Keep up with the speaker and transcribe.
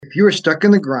If you are stuck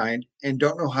in the grind and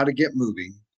don't know how to get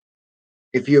moving,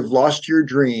 if you have lost your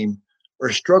dream or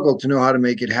struggle to know how to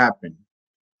make it happen,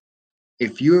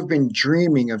 if you have been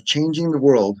dreaming of changing the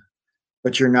world,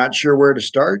 but you're not sure where to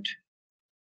start,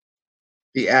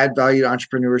 the Add Valued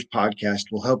Entrepreneurs podcast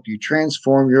will help you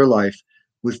transform your life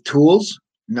with tools,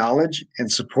 knowledge, and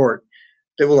support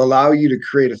that will allow you to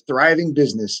create a thriving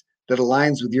business that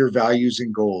aligns with your values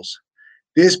and goals.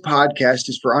 This podcast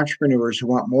is for entrepreneurs who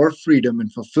want more freedom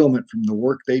and fulfillment from the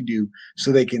work they do so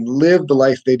they can live the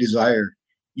life they desire.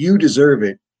 You deserve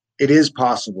it. It is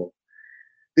possible.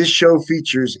 This show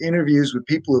features interviews with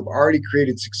people who've already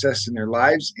created success in their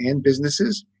lives and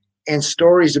businesses, and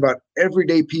stories about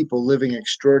everyday people living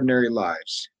extraordinary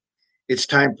lives. It's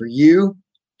time for you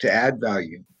to add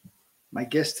value. My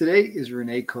guest today is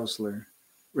Renee Kostler.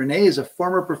 Renee is a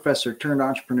former professor turned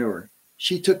entrepreneur.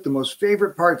 She took the most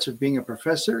favorite parts of being a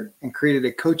professor and created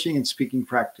a coaching and speaking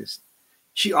practice.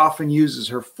 She often uses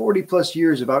her 40 plus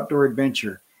years of outdoor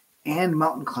adventure and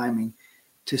mountain climbing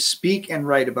to speak and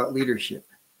write about leadership,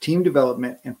 team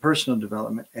development, and personal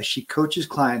development as she coaches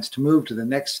clients to move to the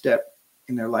next step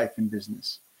in their life and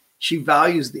business. She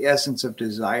values the essence of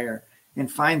desire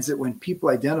and finds that when people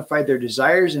identify their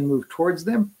desires and move towards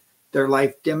them, their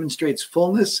life demonstrates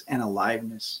fullness and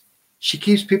aliveness. She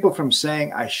keeps people from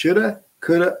saying, I shoulda,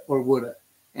 coulda, or woulda,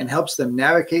 and helps them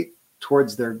navigate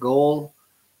towards their goal,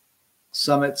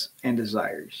 summits, and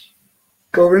desires.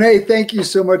 Well, Renee, thank you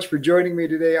so much for joining me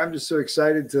today. I'm just so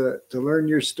excited to learn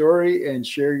your story and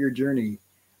share your journey.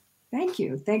 Thank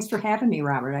you. Thanks for having me,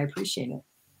 Robert. I appreciate it.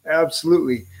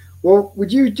 Absolutely. Well,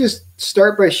 would you just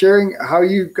start by sharing how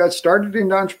you got started in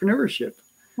entrepreneurship?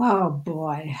 Oh,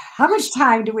 boy. How much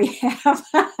time do we have?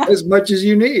 As much as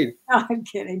you need. No, I'm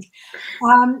kidding.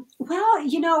 Well,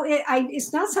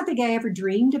 it's not something I ever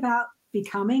dreamed about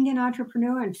becoming an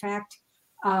entrepreneur. In fact,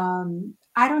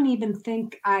 I don't even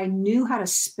think I knew how to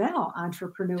spell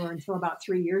entrepreneur until about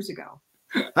 3 years ago.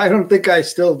 I don't think I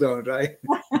still don't.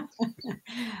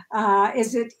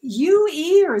 Is it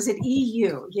UE or is it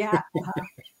EU? Yeah.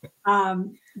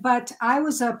 But I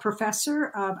was a professor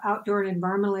of outdoor and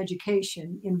environmental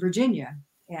education in Virginia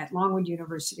at Longwood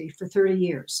University for 30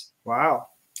 years. Wow.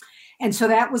 And so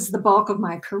that was the bulk of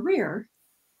my career.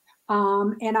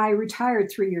 And I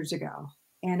retired 3 years ago.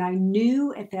 And I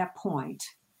knew at that point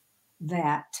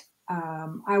that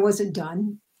I wasn't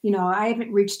done. You know, I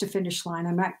haven't reached a finish line.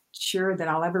 I'm not sure that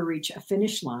I'll ever reach a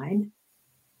finish line.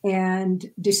 And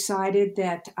decided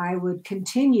that I would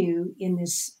continue in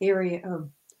this area of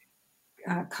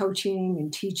coaching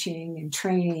and teaching and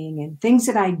training and things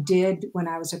that I did when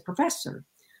I was a professor.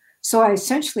 So I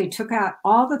essentially took out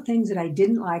all the things that I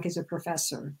didn't like as a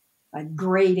professor, like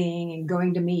grading and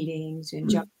going to meetings and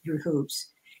jumping through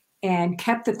hoops, and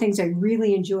kept the things I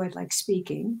really enjoyed, like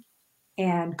speaking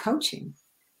and coaching.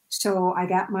 So I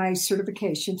got my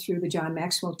certification through the John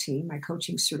Maxwell team, my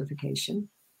coaching certification.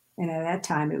 And at that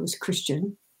time, it was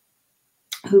Christian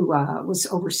who was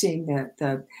overseeing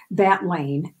that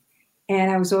lane. And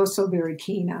I was also very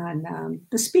keen on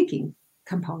the speaking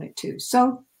component too.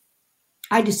 So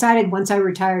I decided once I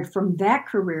retired from that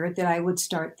career that I would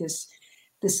start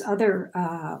this other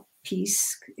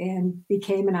piece and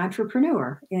became an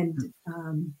entrepreneur in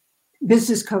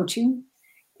business coaching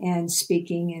and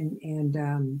speaking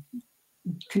and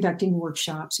conducting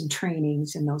workshops and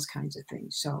trainings and those kinds of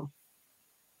things. So,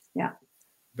 yeah.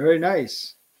 Very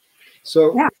nice.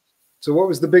 So, yeah. So what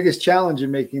was the biggest challenge in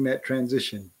making that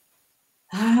transition?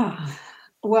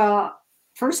 Well,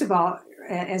 first of all,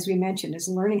 as we mentioned, is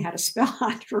learning how to spell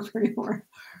entrepreneur.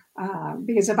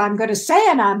 Because if I'm going to say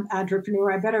an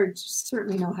entrepreneur, I better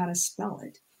certainly know how to spell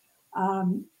it.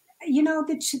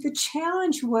 The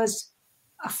challenge was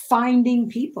finding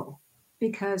people,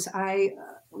 because I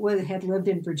had lived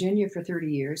in Virginia for 30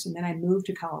 years, and then I moved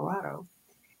to Colorado.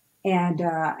 And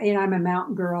I'm a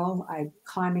mountain girl. I'm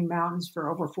climbing mountains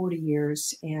for over 40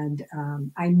 years. And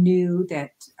I knew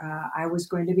that I was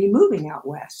going to be moving out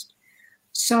west.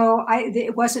 So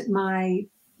it wasn't my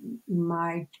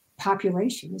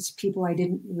population. It's people I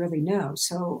didn't really know.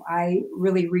 So I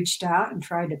really reached out and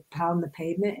tried to pound the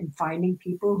pavement and finding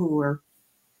people who were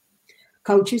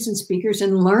coaches and speakers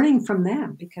and learning from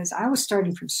them, because I was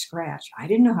starting from scratch. I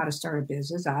didn't know how to start a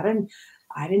business. I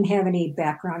didn't have any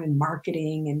background in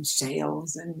marketing and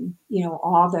sales and,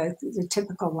 all the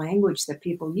typical language that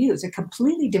people use, a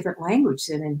completely different language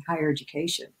than in higher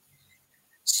education.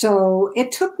 So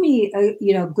it took me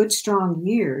a good strong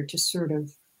year to sort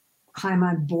of climb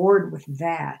on board with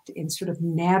that and sort of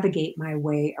navigate my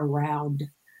way around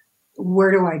where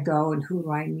do I go and who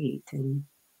do I meet. And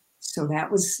so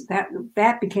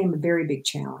that became a very big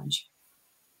challenge.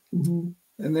 Mm-hmm.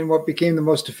 And then what became the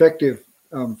most effective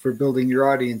for building your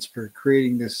audience, for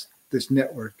creating this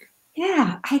network?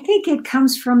 Yeah, I think it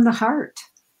comes from the heart.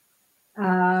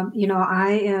 I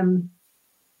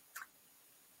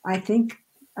think,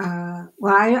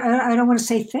 well, I don't want to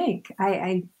say think.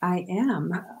 I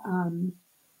am.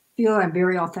 Feel I'm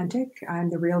very authentic. I'm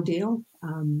the real deal.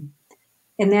 And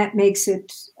that makes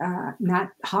it not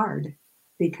hard,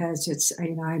 because it's,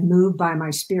 I'm moved by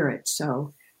my spirit.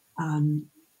 So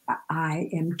I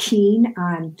am keen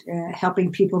on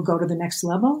helping people go to the next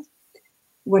level,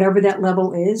 whatever that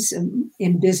level is,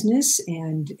 in business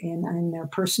and in their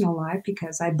personal life,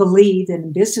 because I believe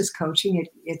in business coaching,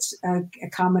 it's a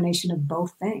combination of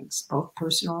both things, both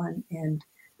personal and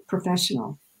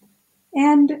professional.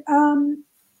 And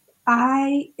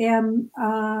I am,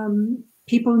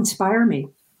 people inspire me.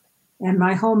 And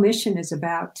my whole mission is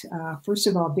about, first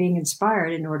of all, being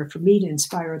inspired in order for me to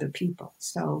inspire other people.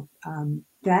 So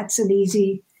that's an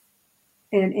easy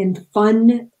and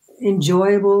fun,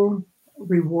 enjoyable,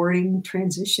 rewarding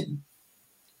transition.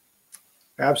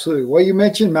 Absolutely. Well, you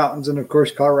mentioned mountains, and of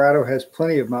course, Colorado has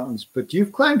plenty of mountains, but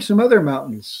you've climbed some other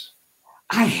mountains.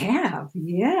 I have.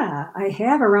 Yeah, I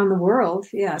have around the world.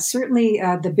 Yeah, certainly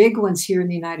the big ones here in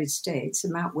the United States,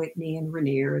 Mount Whitney and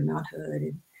Rainier and Mount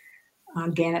Hood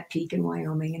and Gannett Peak in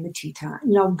Wyoming and the Teton,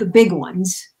 the big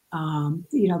ones,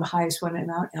 the highest one at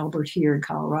Mount Elbert here in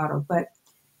Colorado. But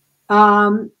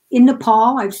in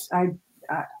Nepal,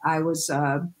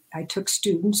 I took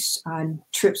students on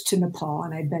trips to Nepal,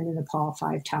 and I've been to Nepal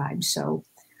 5 times. So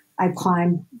I've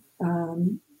climbed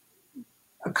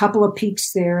a couple of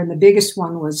peaks there. And the biggest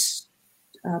one was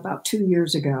about 2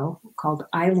 years ago, called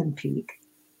Island Peak,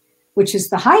 which is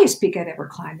the highest peak I'd ever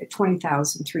climbed, at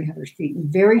 20,300 feet, and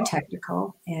very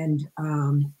technical, and,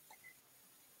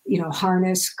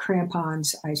 harness,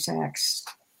 crampons, ice axe,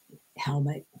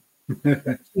 helmet,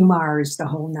 Mars, the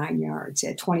whole 9 yards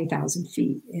at 20,000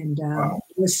 feet. And wow.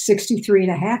 It was 63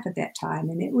 and a half at that time.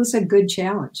 And it was a good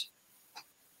challenge.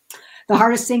 The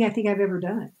hardest thing I think I've ever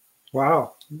done.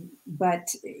 Wow. But,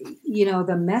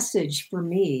 the message for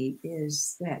me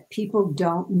is that people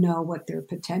don't know what their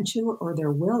potential or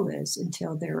their will is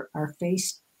until they're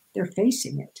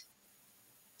facing it.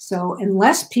 So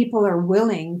unless people are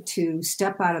willing to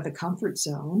step out of the comfort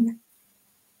zone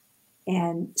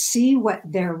and see what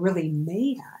they're really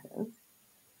made out of,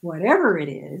 whatever it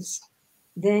is,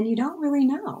 then you don't really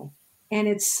know. And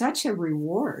it's such a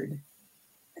reward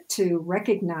to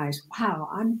recognize, wow,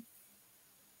 I'm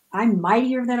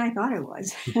mightier than I thought I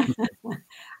was.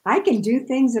 I can do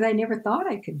things that I never thought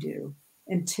I could do,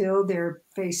 until they're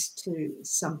faced to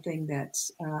something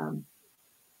that's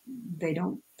they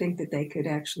don't think that they could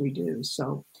actually do.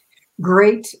 So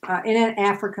great. And in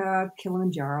Africa,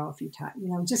 Kilimanjaro a few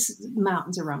times, just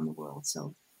mountains around the world.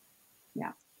 So,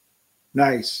 yeah.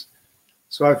 Nice.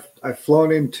 So I've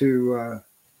flown into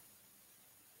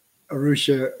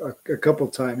Arusha a couple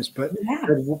times, but yeah.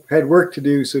 had work to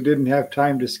do, so didn't have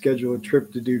time to schedule a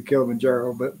trip to do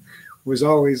Kilimanjaro, but was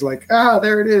always like,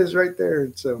 there it is right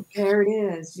there. So there it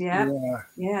is. Yeah.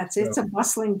 Yeah. It's a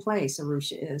bustling place.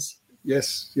 Arusha is.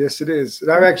 Yes, it is.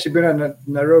 And I've actually been on the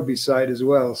Nairobi side as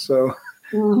well. So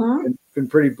been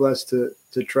pretty blessed to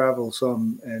travel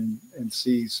some and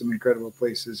see some incredible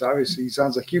places. Obviously, it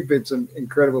sounds like you've been some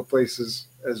incredible places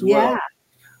as well.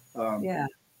 Yeah.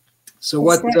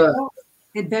 So it's what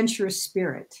adventurous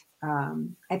spirit?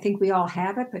 I think we all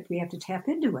have it, but we have to tap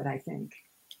into it, I think.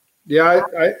 Yeah,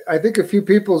 I think a few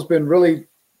people's been really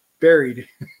buried.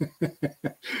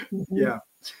 Yeah.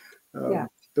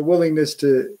 The willingness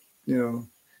to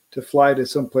fly to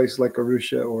some place like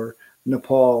Arusha or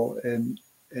Nepal and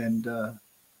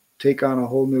take on a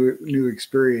whole new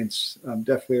experience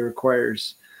definitely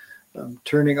requires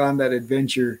turning on that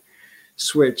adventure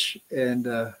switch and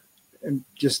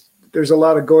just there's a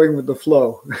lot of going with the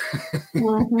flow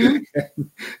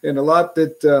and a lot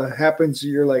that happens.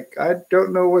 You're like, I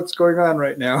don't know what's going on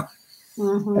right now,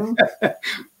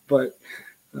 but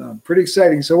pretty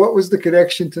exciting. So what was the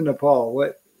connection to Nepal?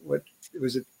 What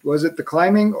was it? Was it the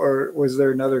climbing, or was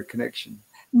there another connection?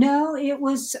 No, it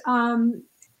was, I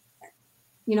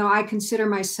consider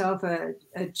myself a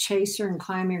chaser and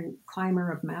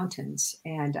climber of mountains.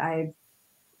 And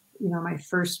my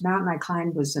first mountain I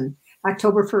climbed was in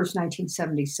October 1st,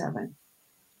 1977.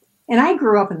 And I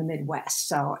grew up in the Midwest,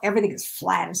 so everything is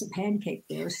flat as a pancake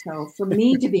there. So for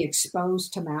me to be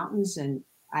exposed to mountains, and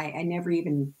I never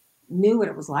even knew what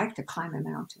it was like to climb a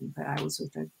mountain, but I was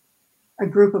with a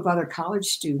group of other college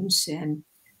students, and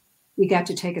we got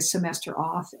to take a semester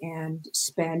off and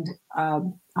spend a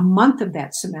month of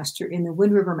that semester in the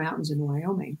Wind River Mountains in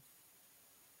Wyoming,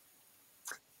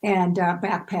 and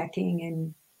backpacking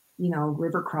and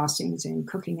river crossings and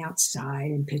cooking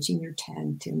outside and pitching your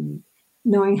tent and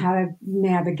knowing how to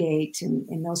navigate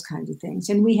and those kinds of things.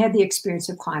 And we had the experience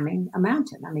of climbing a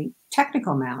mountain. I mean,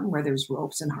 technical mountain where there's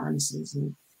ropes and harnesses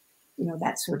and,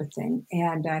 that sort of thing.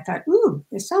 And I thought, ooh,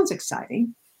 this sounds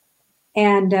exciting.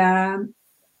 And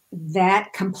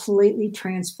that completely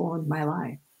transformed my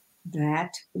life,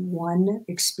 that one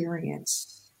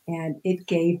experience. And it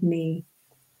gave me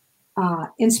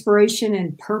inspiration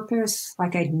and purpose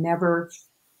like I'd never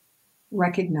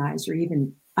recognized or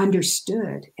even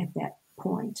understood at that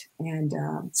point. And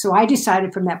so I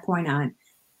decided from that point on,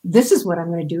 this is what I'm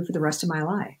going to do for the rest of my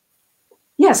life.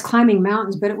 Yes, climbing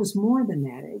mountains, but it was more than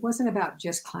that. It wasn't about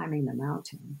just climbing the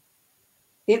mountain.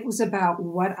 It was about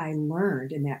what I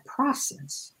learned in that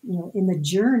process, in the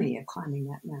journey of climbing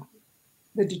that mountain,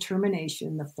 the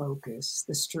determination, the focus,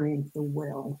 the strength, the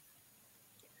will,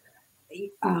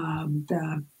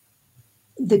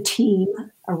 the team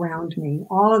around me,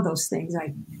 all of those things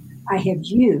I have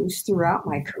used throughout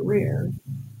my career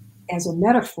as a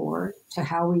metaphor to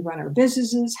how we run our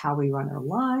businesses, how we run our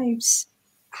lives,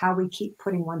 how we keep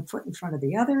putting one foot in front of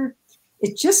the other.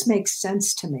 It just makes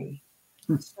sense to me.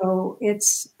 So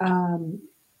it's,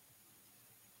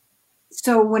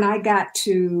 so when I got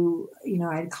to,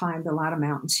 I had climbed a lot of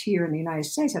mountains here in the United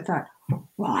States, I thought,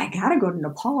 well, I got to go to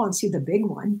Nepal and see the big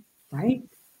one, right?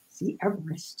 See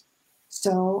Everest.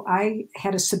 So I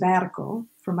had a sabbatical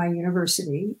from my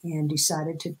university and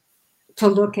decided to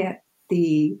look at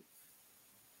the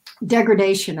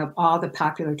degradation of all the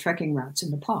popular trekking routes in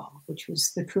Nepal, which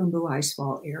was the Khumbu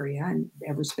Icefall area and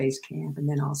Everest Base Camp, and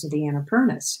then also the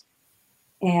Annapurnas.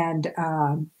 And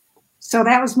so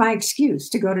that was my excuse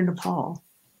to go to Nepal.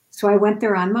 So I went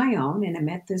there on my own and I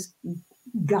met this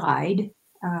guide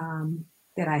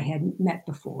that I hadn't met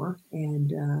before.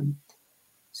 And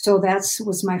so that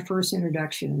was my first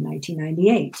introduction in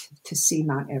 1998 to see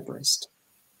Mount Everest.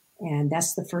 And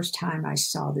that's the first time I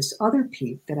saw this other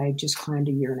peak that I just climbed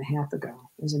a year and a half ago.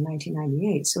 It was in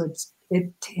 1998. So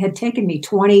it had taken me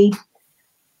 20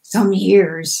 some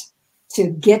years to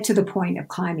get to the point of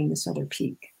climbing this other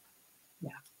peak.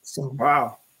 Yeah. So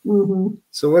wow. Mm-hmm.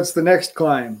 So what's the next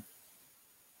climb?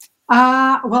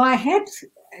 Well, I had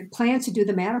planned to do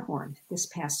the Matterhorn this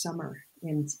past summer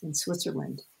in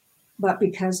Switzerland. But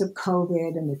because of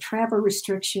COVID and the travel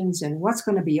restrictions and what's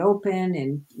going to be open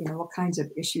and, what kinds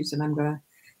of issues, and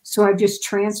so I've just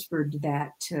transferred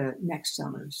that to next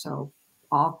summer. So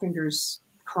all fingers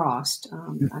crossed.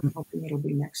 I'm hoping it'll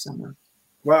be next summer.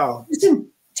 Wow. It isn't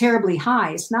terribly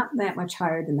high. It's not that much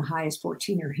higher than the highest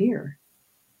 14er here.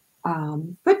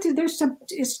 But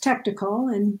it's technical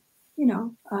and,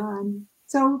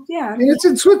 so yeah. And it's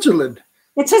in Switzerland.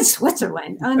 It's in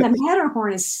Switzerland. And the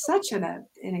Matterhorn is such an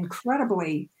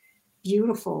incredibly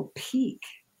beautiful peak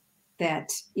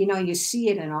that, you see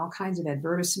it in all kinds of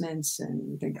advertisements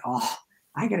and you think, oh,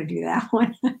 I got to do that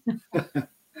one.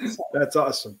 That's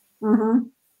awesome.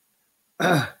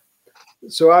 Mm-hmm.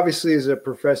 So obviously as a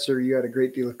professor, you had a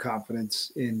great deal of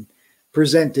confidence in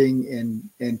presenting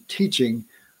and teaching.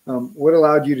 What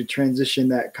allowed you to transition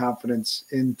that confidence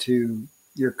into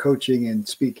your coaching and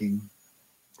speaking?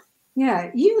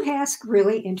 Yeah, you ask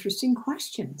really interesting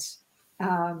questions.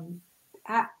 It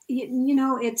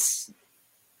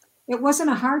wasn't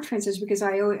a hard transition because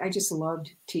I just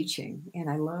loved teaching and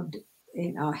I loved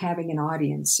having an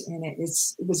audience, and it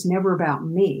was never about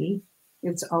me.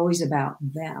 It's always about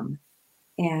them,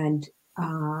 and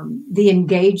the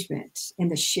engagement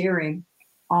and the sharing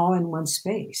all in one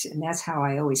space, and that's how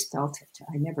I always felt it.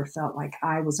 I never felt like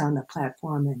I was on the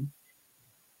platform and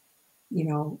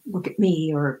look at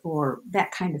me or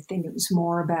that kind of thing. It was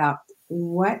more about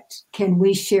what can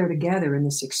we share together in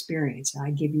this experience?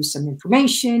 I give you some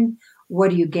information. What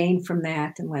do you gain from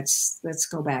that? And let's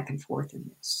go back and forth in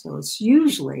this. So it's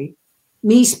usually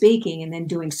me speaking and then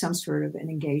doing some sort of an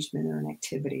engagement or an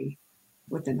activity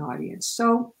with an audience.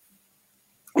 So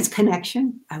it's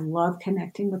connection. I love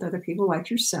connecting with other people like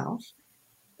yourself.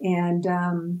 And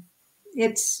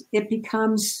it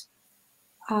becomes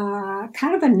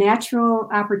kind of a natural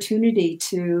opportunity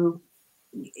to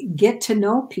get to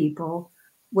know people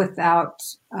without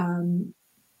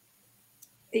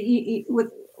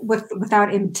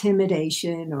without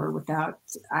intimidation or without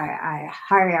a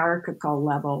hierarchical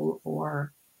level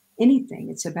or anything.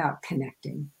 It's about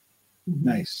connecting. Mm-hmm.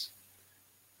 Nice.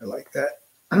 I like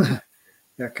that.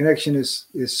 Yeah, connection is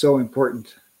so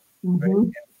important. Mm-hmm.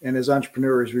 Right? And as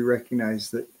entrepreneurs, we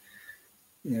recognize that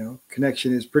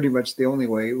connection is pretty much the only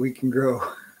way we can grow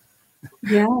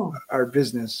our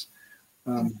business.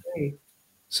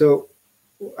 So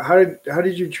how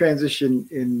did you transition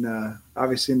in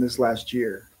obviously in this last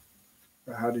year?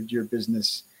 how did your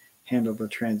business handle the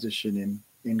transition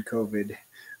in COVID?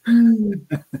 Mm.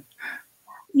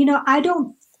 You know, I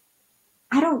don't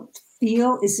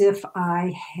feel as if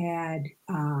I had,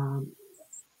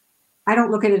 I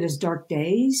don't look at it as dark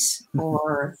days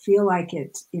or feel like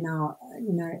it,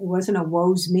 it wasn't a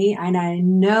woe's me. And I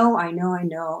know,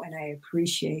 and I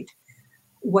appreciate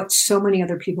what so many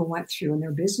other people went through in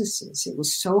their businesses. It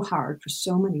was so hard for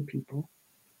so many people.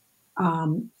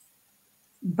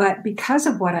 But because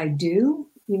of what I do,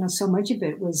 so much of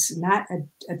it was not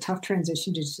a tough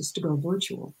transition just to go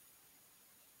virtual.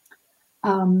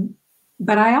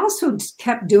 But I also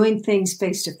kept doing things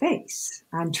face to face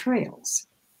on trails.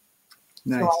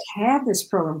 Nice. So I have this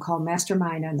program called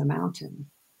Mastermind on the Mountain,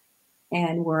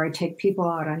 and where I take people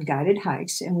out on guided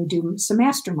hikes and we do some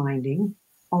masterminding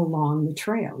along the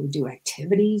trail. We do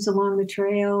activities along the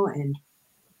trail, and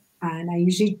I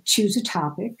usually choose a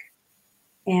topic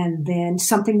and then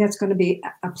something that's going to be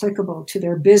applicable to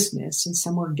their business, and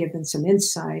some are given some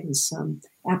insight and some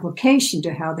application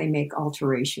to how they make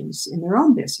alterations in their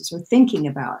own business or thinking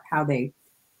about how they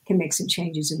can make some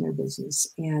changes in their business.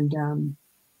 And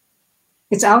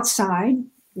it's outside,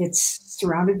 it's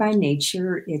surrounded by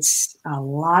nature, it's a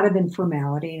lot of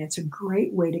informality, and it's a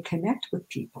great way to connect with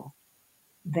people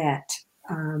that,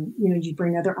 you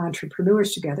bring other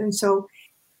entrepreneurs together. And so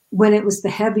when it was the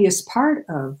heaviest part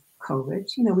of COVID,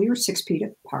 we were 6 feet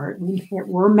apart, we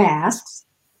wore masks,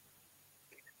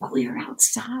 but we were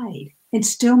outside and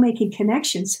still making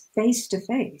connections face to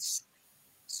face.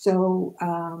 So,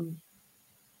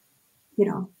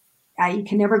 you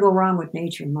can never go wrong with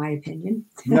nature, in my opinion.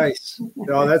 Nice.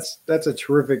 No, that's a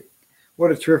terrific,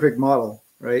 what a terrific model,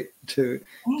 right?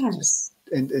 Yes.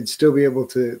 And still be able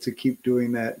to keep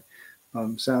doing that.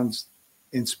 Sounds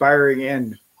inspiring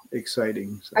and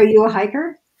exciting. So. Are you a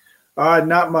hiker?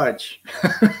 Not much.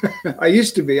 I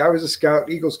used to be. I was a scout,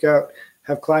 Eagle Scout,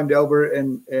 have climbed Elbert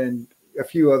and a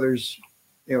few others,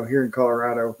 here in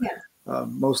Colorado,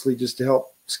 mostly just to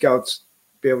help scouts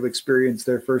be able to experience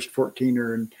their first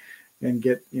 14er and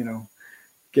get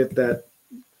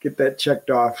that checked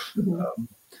off. Mm-hmm.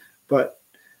 But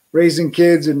raising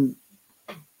kids and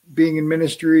being in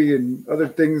ministry and other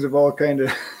things have all kind of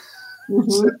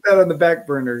set that on the back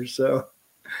burner. So.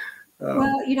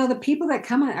 Well, the people that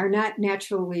come are not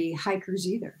naturally hikers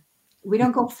either. We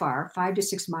don't go far, 5 to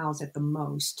 6 miles at the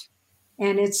most.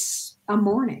 And it's a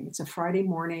morning. It's a Friday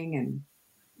morning, and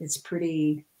it's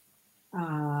pretty, we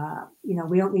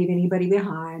don't leave anybody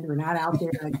behind. We're not out there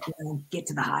to get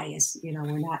to the highest.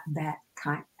 We're not that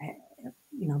kind.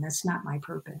 That's not my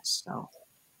purpose. So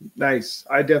nice.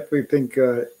 I definitely think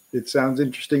it sounds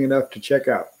interesting enough to check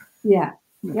out. Yeah.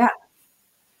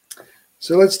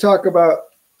 So let's talk about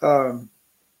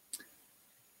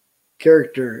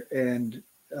character and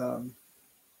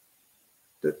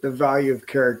the value of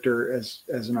character as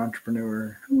an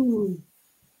entrepreneur.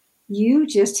 You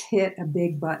just hit a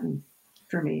big button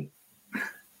for me,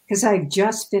 because I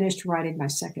just finished writing my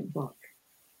second book,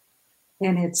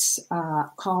 and it's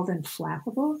called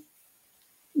Inflappable: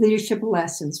 Leadership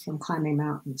Lessons from Climbing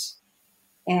Mountains.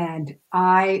 And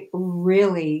I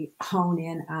really hone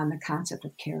in on the concept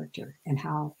of character and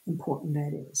how important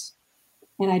that is.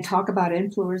 And I talk about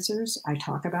influencers. I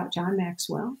talk about John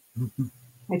Maxwell. Mm-hmm.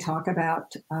 I talk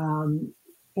about, and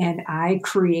I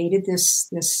created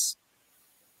this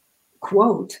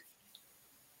quote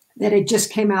that it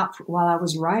just came out while I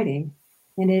was writing.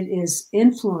 And it is: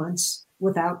 influence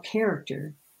without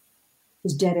character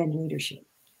is dead-end leadership.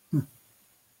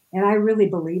 And I really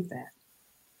believe that.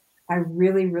 I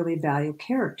really, really value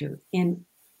character in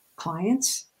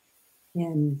clients,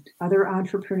 in other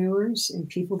entrepreneurs, in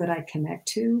people that I connect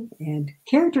to. And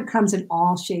character comes in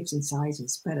all shapes and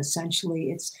sizes, but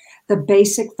essentially it's the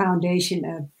basic foundation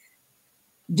of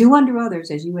do unto others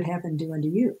as you would have them do unto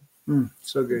you.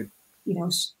 So good.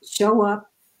 Show up,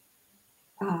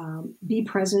 be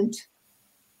present,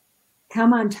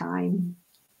 come on time,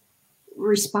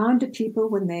 respond to people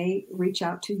when they reach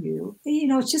out to you.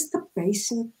 It's just the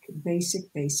basic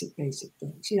things.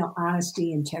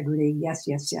 Honesty, integrity, yes.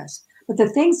 But the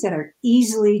things that are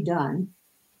easily done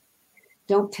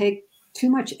don't take too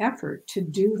much effort to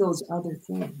do those other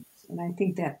things. And I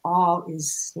think that all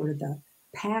is sort of the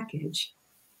package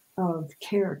of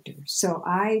character. So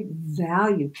I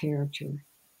value character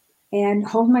and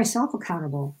hold myself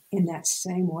accountable in that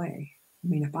same way. I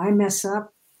mean, if I mess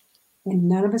up, and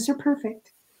none of us are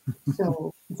perfect.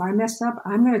 So if I mess up,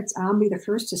 I'll be the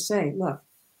first to say, look,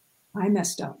 I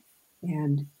messed up,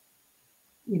 and,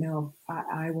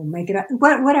 I will make it up,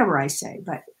 whatever I say,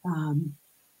 but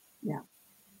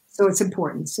so it's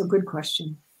important. So good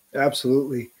question.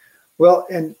 Absolutely. Well,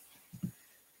 and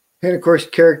And of course,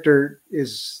 character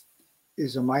is a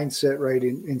mindset, right?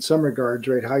 In some regards,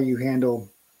 right? How you handle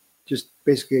just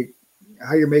basically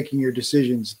how you're making your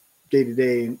decisions day to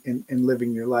day and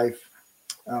living your life.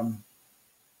 Um,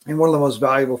 and one of the most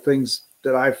valuable things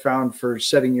that I've found for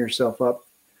setting yourself up,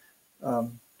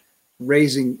 um,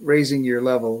 raising your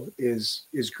level is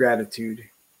gratitude.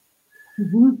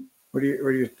 Mhm. What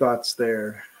are your thoughts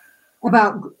there?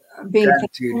 About being thankful,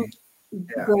 Gratitude,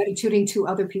 yeah, gratituding to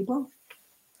other people.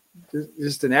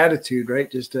 just an attitude,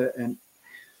 right? Just and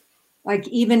Like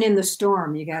even in the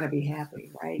storm, you got to be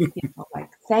happy, right? You know, like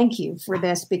thank you for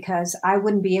this because I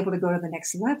wouldn't be able to go to the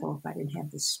next level if I didn't have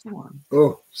this storm.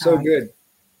 oh, so Uh, good,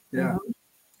 you yeah. know,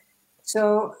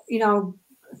 so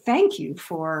thank you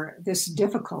for this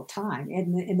difficult time.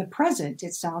 In the present,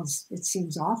 it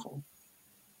seems awful,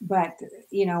 but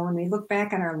when we look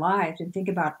back on our lives and think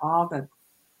about all the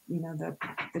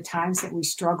times that we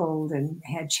struggled and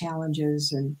had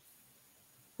challenges, and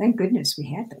thank goodness we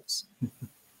had those.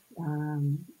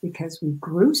 Because we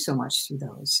grew so much through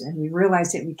those, and we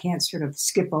realized that we can't sort of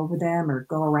skip over them or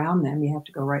go around them. You have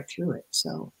to go right through it.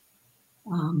 So,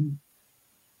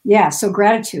 yeah. So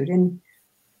gratitude, and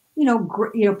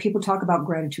people talk about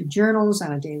gratitude journals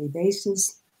on a daily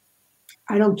basis.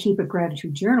 I don't keep a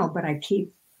gratitude journal, but I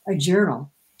keep a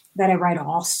journal that I write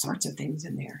all sorts of things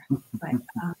in there. But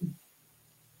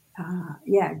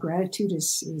yeah, gratitude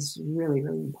is really,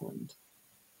 really important.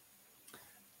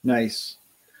 Nice.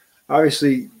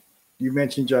 Obviously, you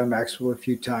mentioned John Maxwell a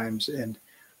few times, and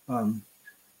um,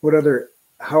 what other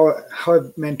how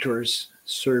have mentors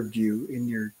served you in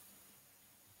your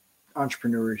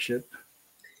entrepreneurship?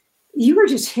 You were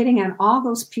just hitting on all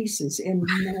those pieces in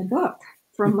my book,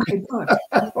 from my book.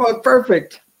 Oh,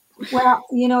 perfect. Well,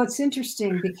 it's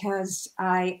interesting because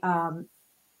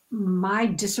my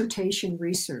dissertation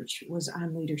research was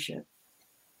on leadership.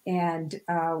 And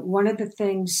one of the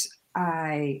things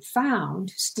I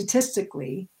found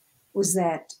statistically was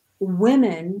that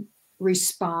women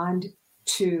respond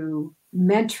to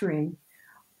mentoring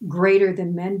greater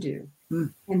than men do.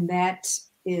 And that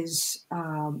is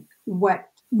what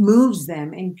moves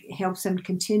them and helps them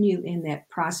continue in that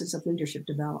process of leadership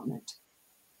development.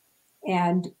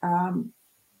 And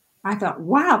I thought,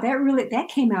 wow, that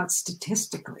came out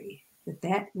statistically,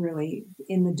 that really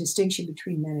in the distinction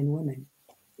between men and women.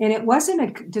 And it wasn't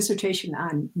a dissertation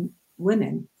on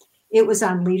women. It was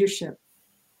on leadership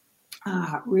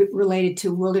related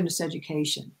to wilderness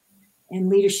education and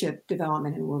leadership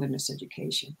development in wilderness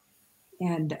education.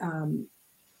 And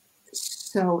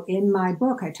so in my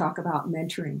book, I talk about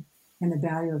mentoring and the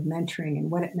value of mentoring and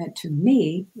what it meant to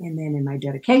me. And then in my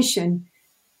dedication,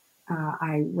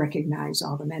 I recognize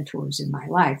all the mentors in my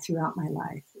life, throughout my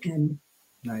life. And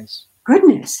Nice.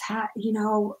 goodness,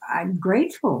 I'm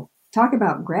grateful. Talk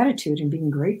about gratitude and being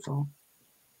grateful.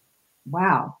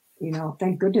 Wow.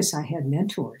 Thank goodness I had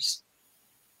mentors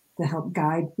to help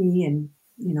guide me and,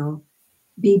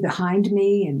 be behind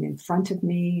me and in front of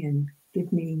me and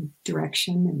give me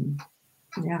direction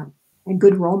and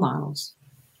good role models.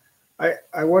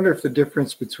 I wonder if the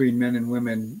difference between men and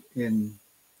women in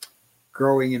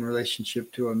growing in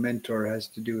relationship to a mentor has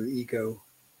to do with ego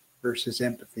versus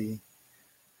empathy.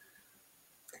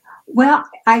 Well,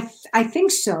 I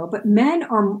think so, but men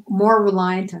are more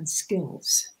reliant on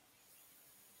skills.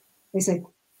 They say,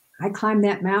 I climbed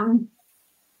that mountain.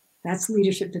 That's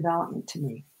leadership development to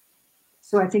me.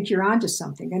 So I think you're onto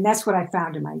something. And that's what I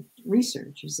found in my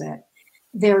research is that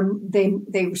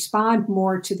they respond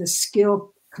more to the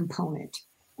skill component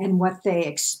and what they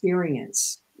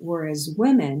experience, whereas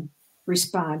women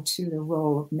respond to the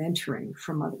role of mentoring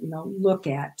from look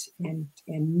at and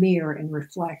mirror and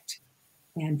reflect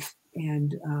and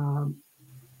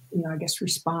I guess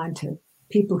respond to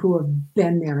people who have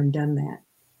been there and done that.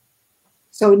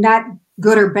 So not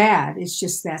good or bad. It's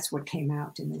just that's what came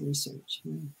out in the research.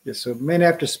 Yeah, so men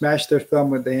have to smash their thumb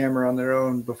with the hammer on their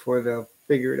own before they'll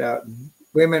figure it out. And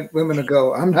women will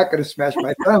go, I'm not going to smash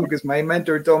my thumb because my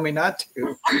mentor told me not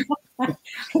to.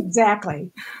 Exactly.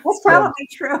 That's probably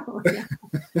true. Yeah.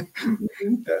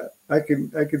 Yeah, I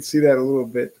can see that a little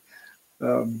bit.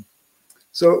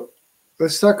 So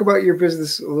let's talk about your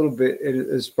business a little bit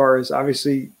as far as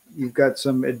obviously you've got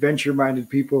some adventure-minded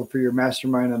people for your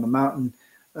mastermind on the mountain.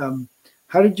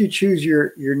 How did you choose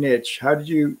your niche? How did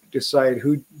you decide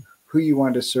who you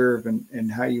want to serve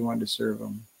and how you want to serve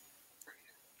them?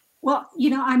 Well,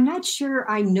 I'm not sure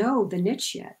I know the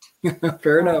niche yet.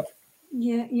 Fair enough.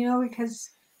 Yeah, because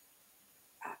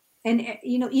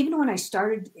even when I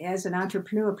started as an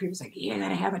entrepreneur, people was like, you got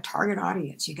to have a target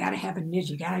audience. You got to have a niche.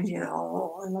 You got to do it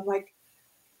all. And I'm like,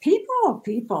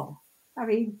 people. I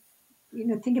mean,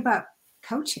 think about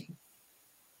coaching.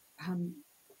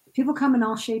 People come in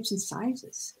all shapes and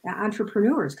sizes.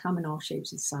 Entrepreneurs come in all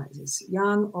shapes and sizes.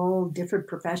 Young, old, different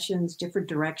professions, different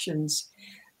directions,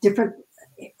 different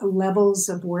levels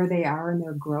of where they are in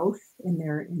their growth in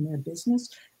their business.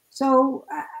 So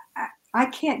I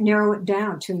can't narrow it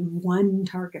down to one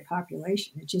target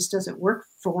population. It just doesn't work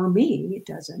for me. It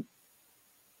doesn't.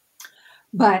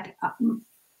 But I'm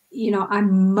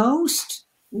most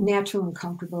natural and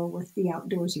comfortable with the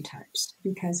outdoorsy types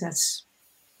because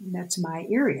that's my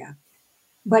area.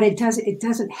 But it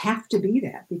doesn't have to be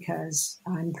that, because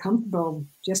I'm comfortable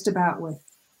just about with,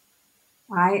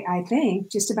 I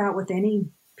think, just about with any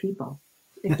people.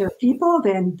 If they're people,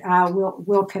 then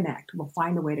we'll connect. We'll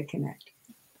find a way to connect.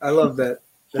 I love that.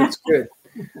 That's good.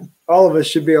 All of us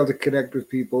should be able to connect with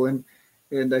people, and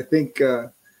I think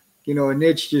a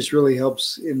niche just really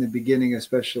helps in the beginning,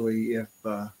 especially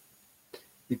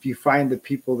if you find the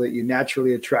people that you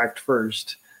naturally attract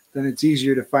first, then it's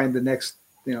easier to find the next.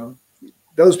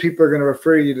 Those people are going to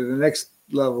refer you to the next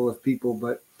level of people,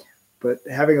 but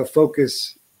having a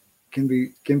focus can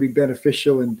be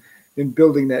beneficial in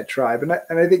building that tribe. And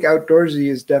I think outdoorsy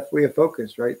is definitely a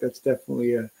focus, right? That's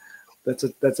definitely that's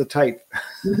a type.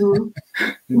 Mm-hmm.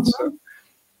 And so,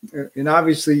 and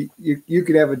obviously you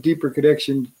could have a deeper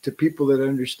connection to people that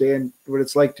understand what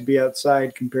it's like to be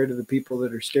outside compared to the people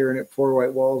that are staring at 4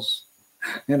 white walls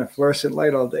and a fluorescent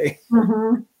light all day.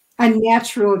 Mm-hmm. A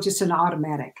natural, just an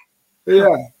automatic.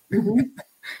 Yeah. Mm-hmm.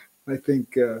 I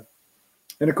think,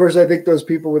 and of course, I think those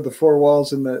people with the 4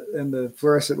 walls and the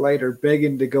fluorescent light are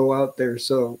begging to go out there.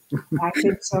 So I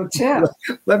think so too.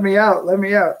 Let me out. Let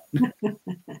me out.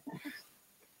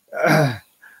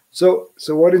 So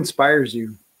what inspires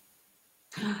you?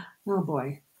 Oh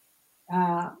boy.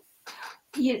 That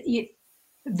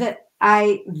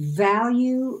I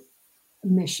value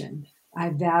mission. I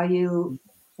value,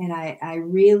 and I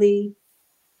really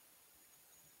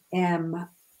am,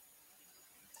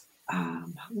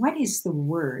 what is the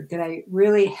word that I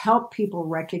really help people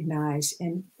recognize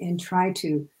and try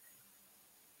to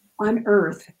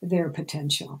unearth their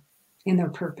potential and their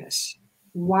purpose.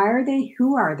 Why are they?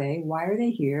 Who are they? Why are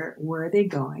they here? Where are they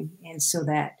going? And so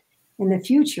that in the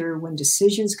future, when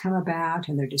decisions come about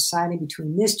and they're deciding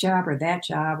between this job or that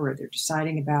job, or they're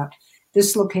deciding about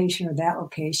this location or that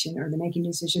location, or they're making a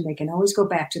decision, they can always go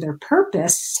back to their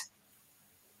purpose,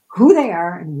 who they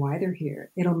are and why they're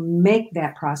here. It'll make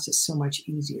that process so much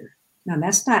easier. Now,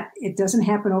 it doesn't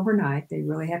happen overnight. They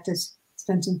really have to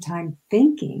spend some time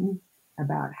thinking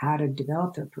about how to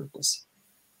develop their purpose.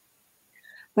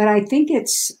 But I think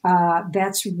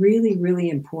that's really, really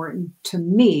important to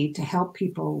me to help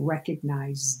people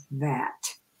recognize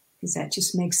that, because that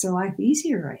just makes their life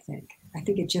easier, I think. I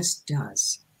think it just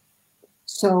does.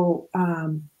 So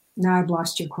now I've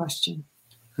lost your question.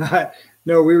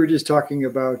 No, we were just talking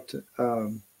about,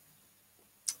 now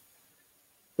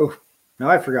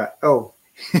I forgot. Oh,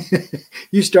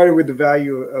 you started with the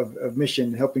value of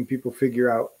mission, helping people figure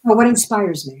out. Oh, what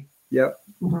inspires me. Yep.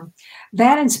 Mm-hmm.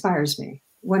 That inspires me.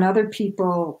 When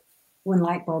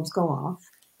light bulbs go off,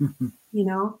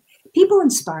 people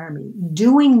inspire me.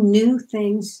 Doing new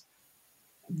things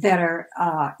that are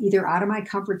either out of my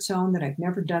comfort zone that I've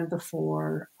never done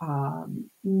before,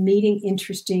 meeting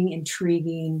interesting,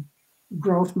 intriguing,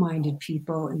 growth-minded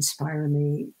people inspire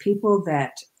me. People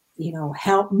that,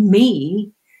 help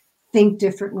me think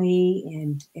differently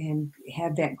and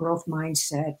have that growth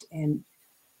mindset, and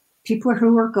people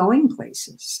who are going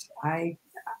places.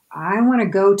 I want to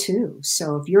go too.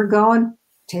 So if you're going,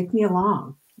 take me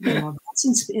along. That's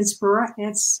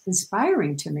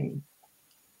inspiring to me.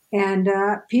 And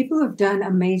people have done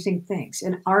amazing things.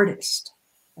 An artist,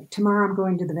 like tomorrow I'm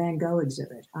going to the Van Gogh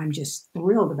exhibit. I'm just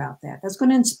thrilled about that. That's going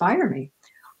to inspire me.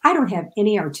 I don't have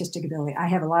any artistic ability. I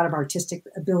have a lot of artistic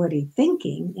ability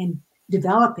thinking and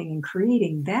developing and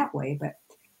creating that way, but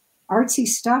artsy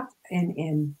stuff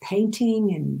and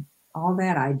painting and all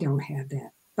that, I don't have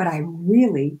that. But I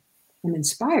really am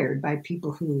inspired by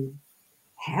people who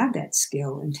have that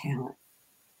skill and talent.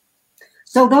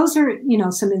 So those are,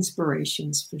 some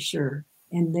inspirations for sure.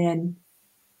 And then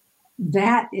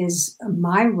that is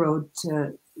my road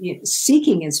to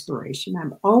seeking inspiration.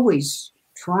 I'm always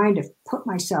trying to put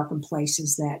myself in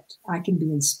places that I can be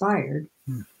inspired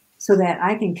so that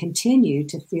I can continue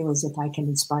to feel as if I can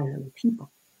inspire other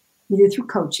people, either through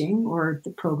coaching or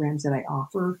the programs that I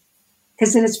offer.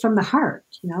 Because then it's from the heart,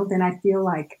 then I feel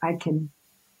like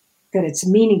that it's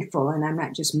meaningful and I'm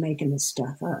not just making this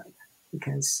stuff up,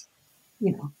 because,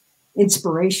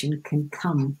 inspiration can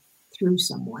come through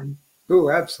someone. Oh,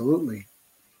 absolutely.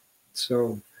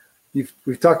 So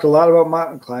we've talked a lot about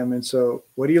mountain climbing. So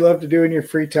what do you love to do in your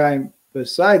free time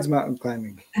besides mountain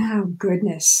climbing? Oh,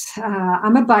 goodness.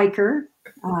 I'm a biker,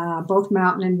 both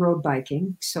mountain and road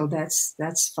biking. So that's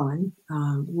fun.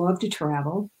 Love to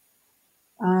travel.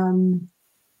 Um,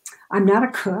 I'm not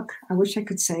a cook. I wish I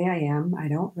could say I am. I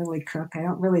don't really cook. I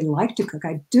don't really like to cook.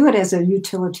 I do it as a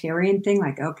utilitarian thing,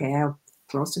 like, okay, I'll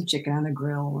throw some chicken on the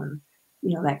grill or,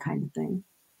 that kind of thing.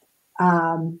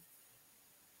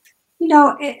 You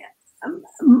know, it,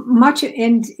 much,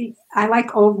 and I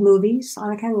like old movies.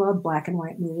 I love black and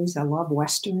white movies. I love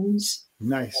Westerns.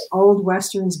 Nice. Old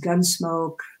Westerns,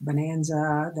 Gunsmoke,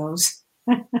 Bonanza, those,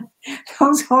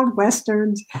 those old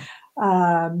Westerns.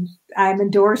 I'm a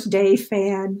Doris Day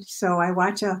fan, so I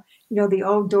watch the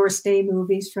old Doris Day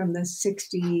movies from the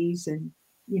 60s, and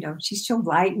she's so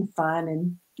light and fun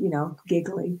and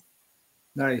giggly.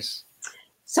 Nice.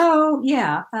 So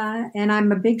yeah, and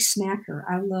I'm a big snacker.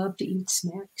 I love to eat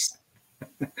snacks.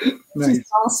 Nice. Chips and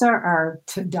salsa are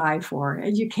to die for,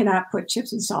 and you cannot put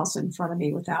chips and salsa in front of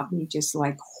me without me just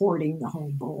like hoarding the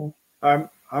whole bowl. I'm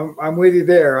with you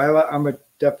there. I'm a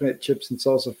definite chips and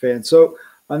salsa fan. So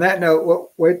on that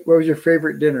note, what was your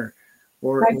favorite dinner,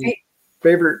 or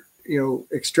favorite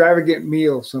extravagant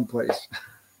meal someplace?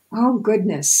 Oh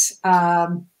goodness, I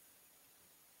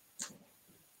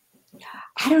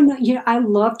don't know. I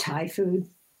love Thai food,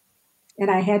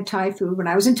 and I had Thai food when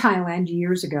I was in Thailand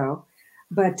years ago.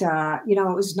 But it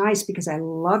was nice because I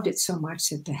loved it so much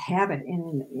that to have it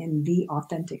in the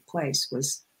authentic place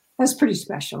was pretty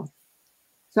special.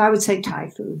 So I would say Thai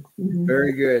food. Mm-hmm.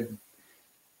 Very good.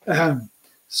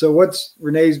 So what's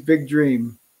Renee's big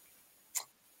dream?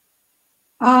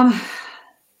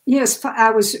 Yes,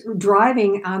 I was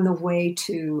driving on the way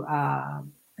to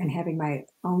and having my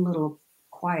own little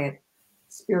quiet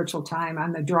spiritual time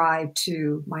on the drive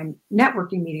to my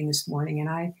networking meeting this morning,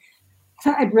 and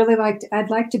I'd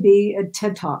like to be a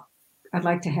TED Talk. I'd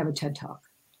like to have a TED Talk.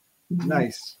 Mm-hmm.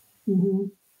 Nice. Mm-hmm.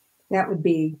 That would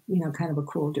be, kind of a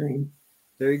cool dream.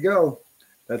 There you go.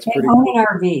 That's pretty cool. Own an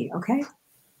RV, okay?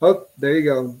 Oh, there you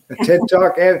go. A TED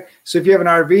Talk. So if you have an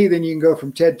RV, then you can go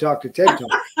from TED Talk to TED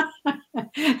Talk.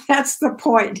 That's the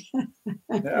point.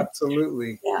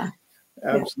 Absolutely. Yeah.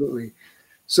 Absolutely. Yeah.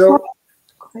 So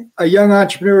a young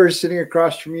entrepreneur is sitting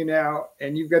across from you now,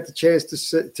 and you've got the chance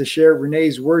to share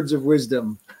Renee's words of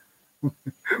wisdom.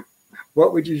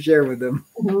 What would you share with them?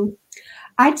 Mm-hmm.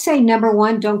 I'd say number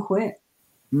one, don't quit.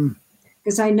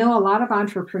 Because I know a lot of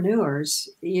entrepreneurs,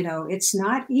 it's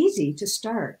not easy to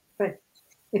start, but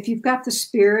if you've got the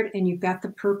spirit and you've got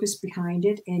the purpose behind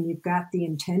it and you've got the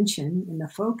intention and the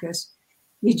focus,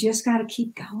 you just got to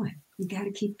keep going. You got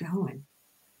to keep going.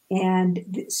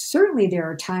 And certainly there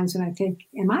are times when I think,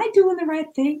 am I doing the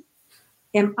right thing?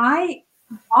 Am I,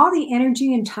 all the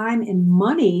energy and time and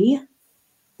money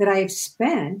that I've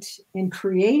spent in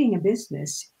creating a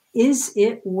business, is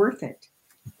it worth it?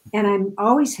 And I'm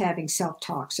always having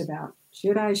self-talks about,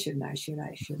 should I?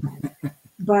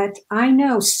 But I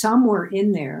know somewhere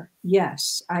in there,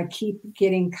 yes, I keep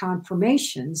getting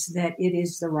confirmations that it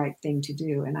is the right thing to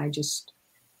do. And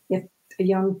if a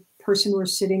young person were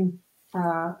sitting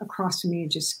across from me,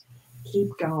 just keep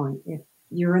going. If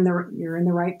you're in the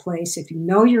right place, if you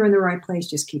know you're in the right place,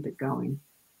 just keep it going.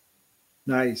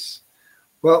 Nice.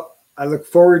 Well, I look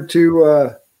forward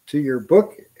to your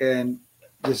book and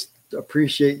just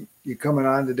appreciate you coming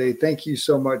on today. Thank you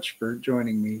so much for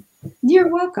joining me. You're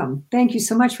welcome. Thank you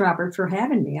so much, Robert, for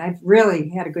having me. I've really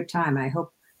had a good time. I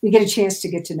hope we get a chance to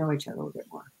get to know each other a little bit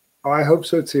more. Oh, I hope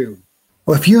so too.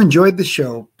 Well, if you enjoyed the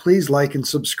show, please like and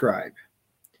subscribe.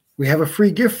 We have a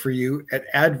free gift for you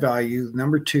at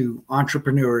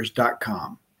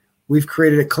addvalue2entrepreneurs.com. We've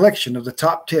created a collection of the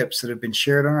top tips that have been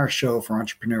shared on our show for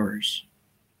entrepreneurs.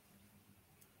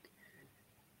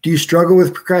 Do you struggle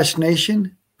with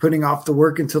procrastination, putting off the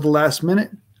work until the last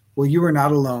minute? Well, you are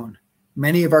not alone.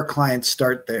 Many of our clients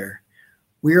start there.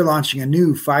 We are launching a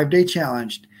new 5-day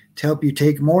challenge to help you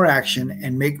take more action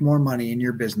and make more money in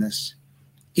your business.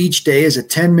 Each day is a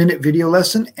 10-minute video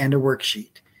lesson and a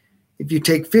worksheet. If you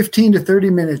take 15 to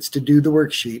 30 minutes to do the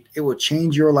worksheet, it will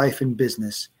change your life and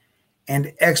business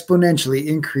and exponentially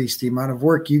increase the amount of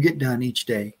work you get done each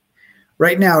day.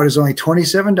 Right now, it is only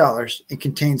 $27 and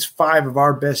contains 5 of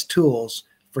our best tools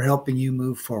for helping you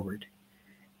move forward.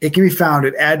 It can be found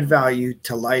at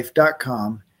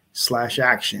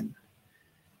addvalue2life.com/action.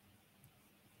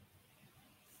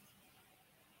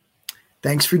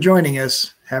 Thanks for joining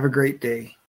us. Have a great day.